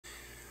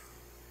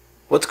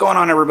What's going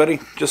on, everybody?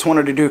 Just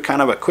wanted to do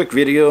kind of a quick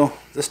video.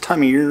 This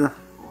time of year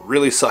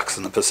really sucks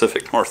in the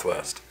Pacific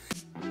Northwest.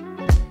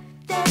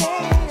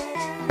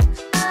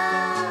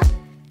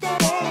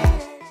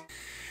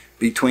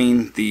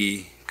 Between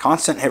the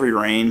constant heavy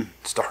rain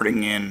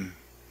starting in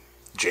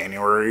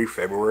January,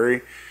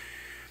 February,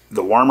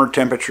 the warmer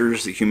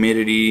temperatures, the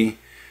humidity,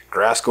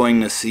 grass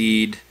going to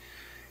seed,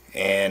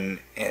 and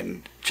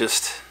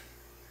just,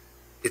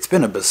 it's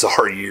been a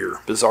bizarre year,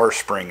 bizarre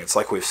spring. It's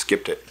like we've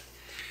skipped it.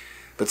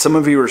 But some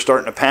of you are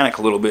starting to panic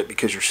a little bit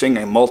because you're seeing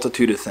a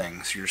multitude of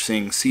things. You're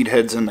seeing seed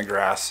heads in the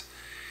grass.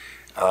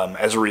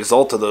 As a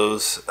result of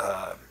those,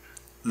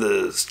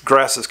 the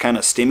grass is kind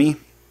of stimmy,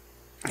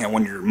 and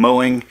when you're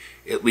mowing,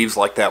 it leaves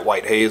like that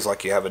white haze,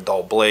 like you have a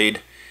dull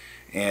blade.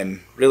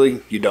 And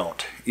really, you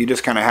don't. You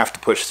just kind of have to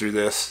push through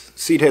this.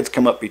 Seed heads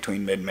come up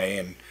between mid-May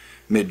and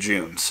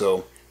mid-June,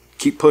 so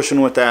keep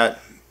pushing with that.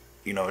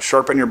 You know,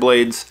 sharpen your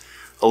blades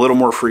a little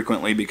more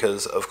frequently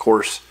because, of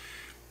course,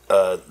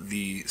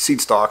 the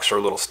seed stalks are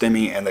a little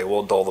stimmy and they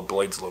will dull the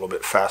blades a little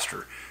bit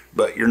faster.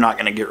 But you're not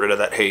going to get rid of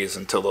that haze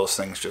until those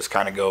things just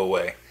kind of go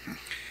away.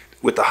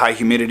 With the high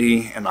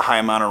humidity and the high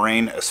amount of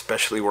rain,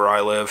 especially where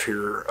I live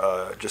here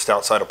just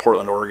outside of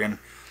Portland, Oregon,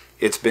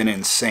 it's been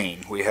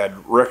insane. We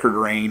had record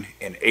rain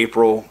in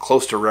April,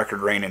 close to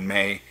record rain in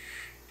May,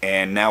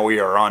 and now we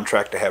are on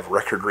track to have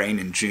record rain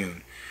in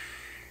June.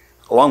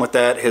 Along with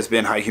that has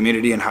been high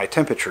humidity and high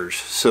temperatures.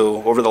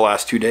 So over the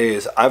last 2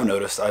 days, I've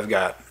noticed I've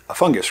got a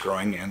fungus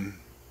growing in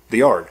the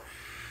yard.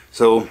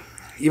 So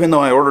even though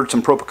I ordered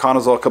some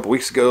propiconazole a couple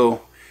weeks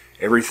ago,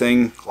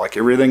 everything, like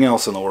everything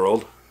else in the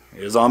world,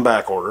 is on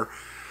back order.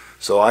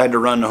 So I had to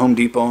run to Home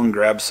Depot and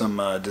grab some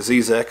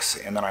Disease X,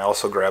 and then I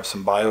also grabbed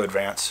some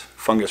BioAdvanced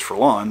Fungus for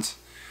Lawns.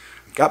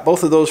 Got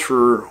both of those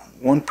for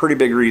one pretty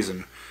big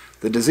reason.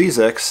 The Disease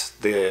X,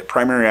 the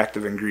primary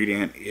active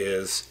ingredient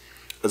is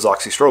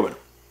azoxystrobin.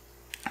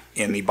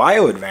 In the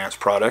BioAdvanced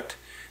product,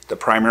 the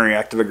primary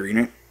active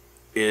ingredient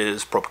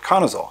is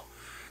propiconazole.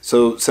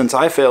 So since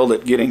I failed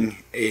at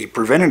getting a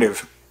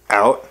preventative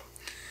out,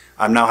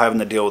 I'm now having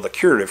to deal with a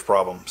curative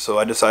problem. So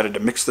I decided to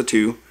mix the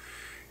two,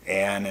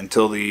 and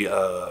until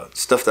the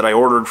stuff that I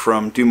ordered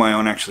from Do My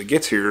Own actually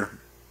gets here,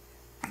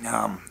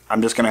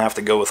 I'm just going to have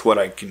to go with what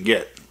I can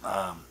get.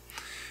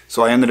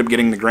 So I ended up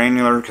getting the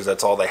granular because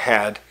that's all they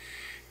had,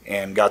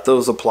 and got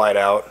those applied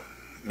out.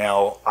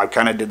 Now, I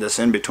kind of did this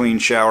in between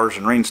showers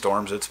and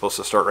rainstorms. It's supposed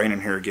to start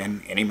raining here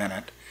again any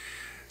minute.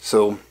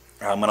 So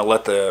I'm going to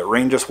let the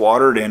rain just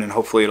water it in, and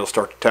hopefully it'll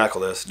start to tackle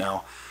this.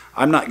 Now,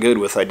 I'm not good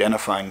with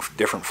identifying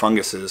different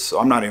funguses, so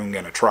I'm not even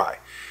going to try.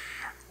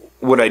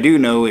 What I do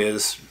know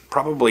is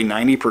probably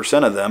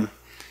 90% of them,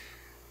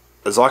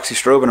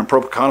 azoxystrobin and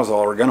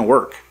propiconazole are going to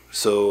work.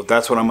 So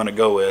that's what I'm going to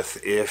go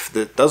with. If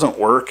it doesn't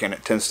work and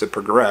it tends to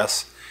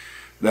progress,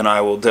 then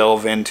I will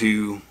delve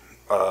into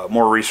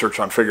more research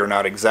on figuring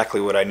out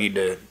exactly what I need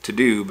to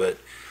do. But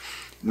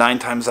 9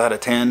 times out of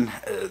 10,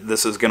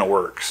 this is going to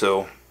work.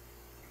 So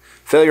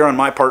failure on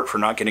my part for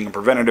not getting a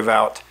preventative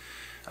out.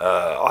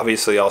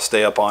 Obviously, I'll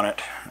stay up on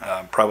it.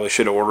 Probably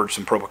should have ordered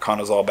some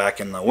propiconazole back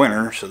in the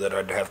winter so that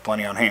I'd have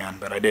plenty on hand,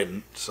 but I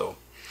didn't. So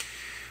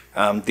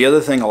the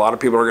other thing a lot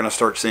of people are going to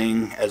start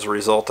seeing as a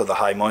result of the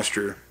high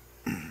moisture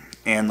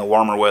and the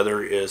warmer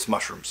weather is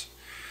mushrooms.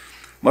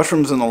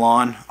 Mushrooms in the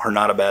lawn are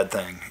not a bad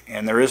thing,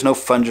 and there is no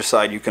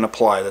fungicide you can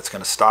apply that's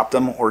going to stop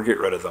them or get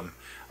rid of them.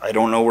 I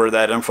don't know where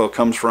that info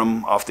comes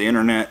from off the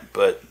internet,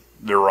 but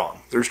they're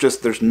wrong.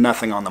 There's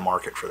nothing on the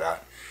market for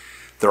that.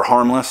 They're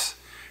harmless.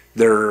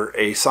 They're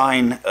a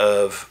sign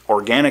of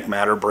organic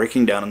matter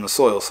breaking down in the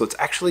soil, so it's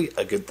actually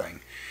a good thing.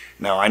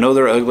 Now, I know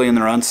they're ugly and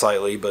they're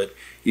unsightly, but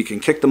you can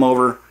kick them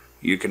over,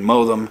 you can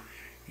mow them,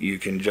 you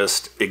can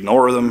just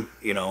ignore them.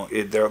 You know,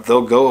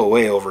 they'll go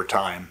away over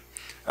time.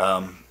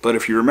 But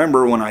if you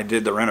remember when I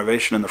did the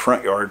renovation in the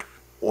front yard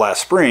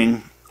last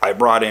spring, I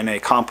brought in a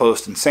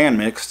compost and sand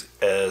mix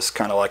as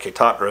kind of like a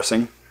top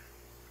dressing.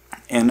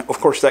 And of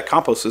course that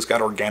compost has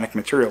got organic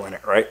material in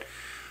it, right?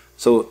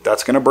 So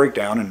that's going to break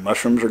down and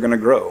mushrooms are going to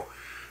grow.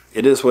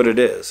 It is what it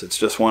is. It's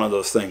just one of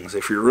those things.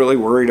 If you're really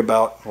worried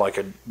about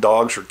like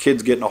dogs or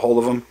kids getting a hold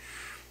of them,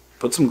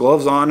 put some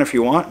gloves on if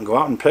you want and go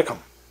out and pick them.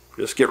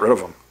 Just get rid of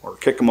them or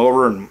kick them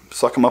over and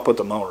suck them up with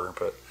the mower.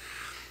 But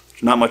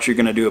there's not much you're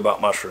going to do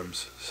about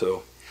mushrooms.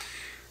 So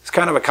it's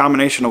kind of a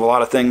combination of a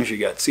lot of things. You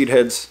got seed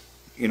heads,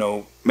 you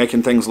know,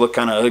 making things look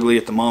kind of ugly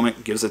at the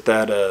moment, gives it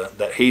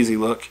that hazy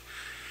look.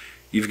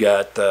 You've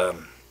got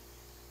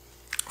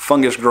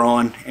fungus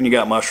growing, and you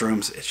got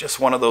mushrooms. It's just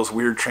one of those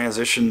weird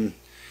transition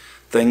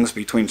things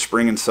between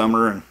spring and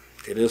summer, and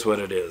it is what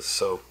it is.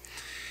 So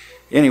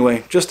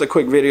anyway, just a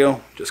quick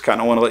video. Just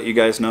kind of want to let you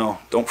guys know,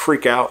 don't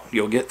freak out.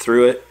 You'll get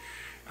through it.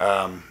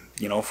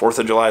 You know, 4th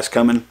of July is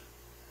coming.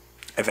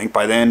 I think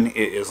by then,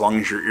 as long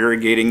as you're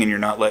irrigating and you're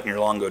not letting your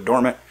lawn go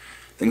dormant,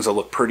 things will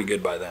look pretty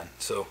good by then.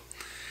 So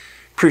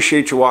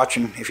appreciate you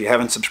watching. If you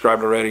haven't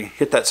subscribed already,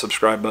 hit that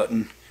subscribe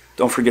button.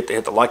 Don't forget to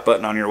hit the like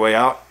button on your way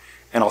out,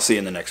 and I'll see you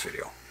in the next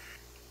video.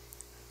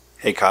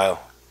 Hey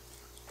Kyle,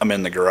 I'm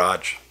in the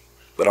garage,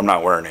 but I'm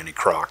not wearing any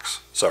Crocs.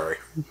 Sorry.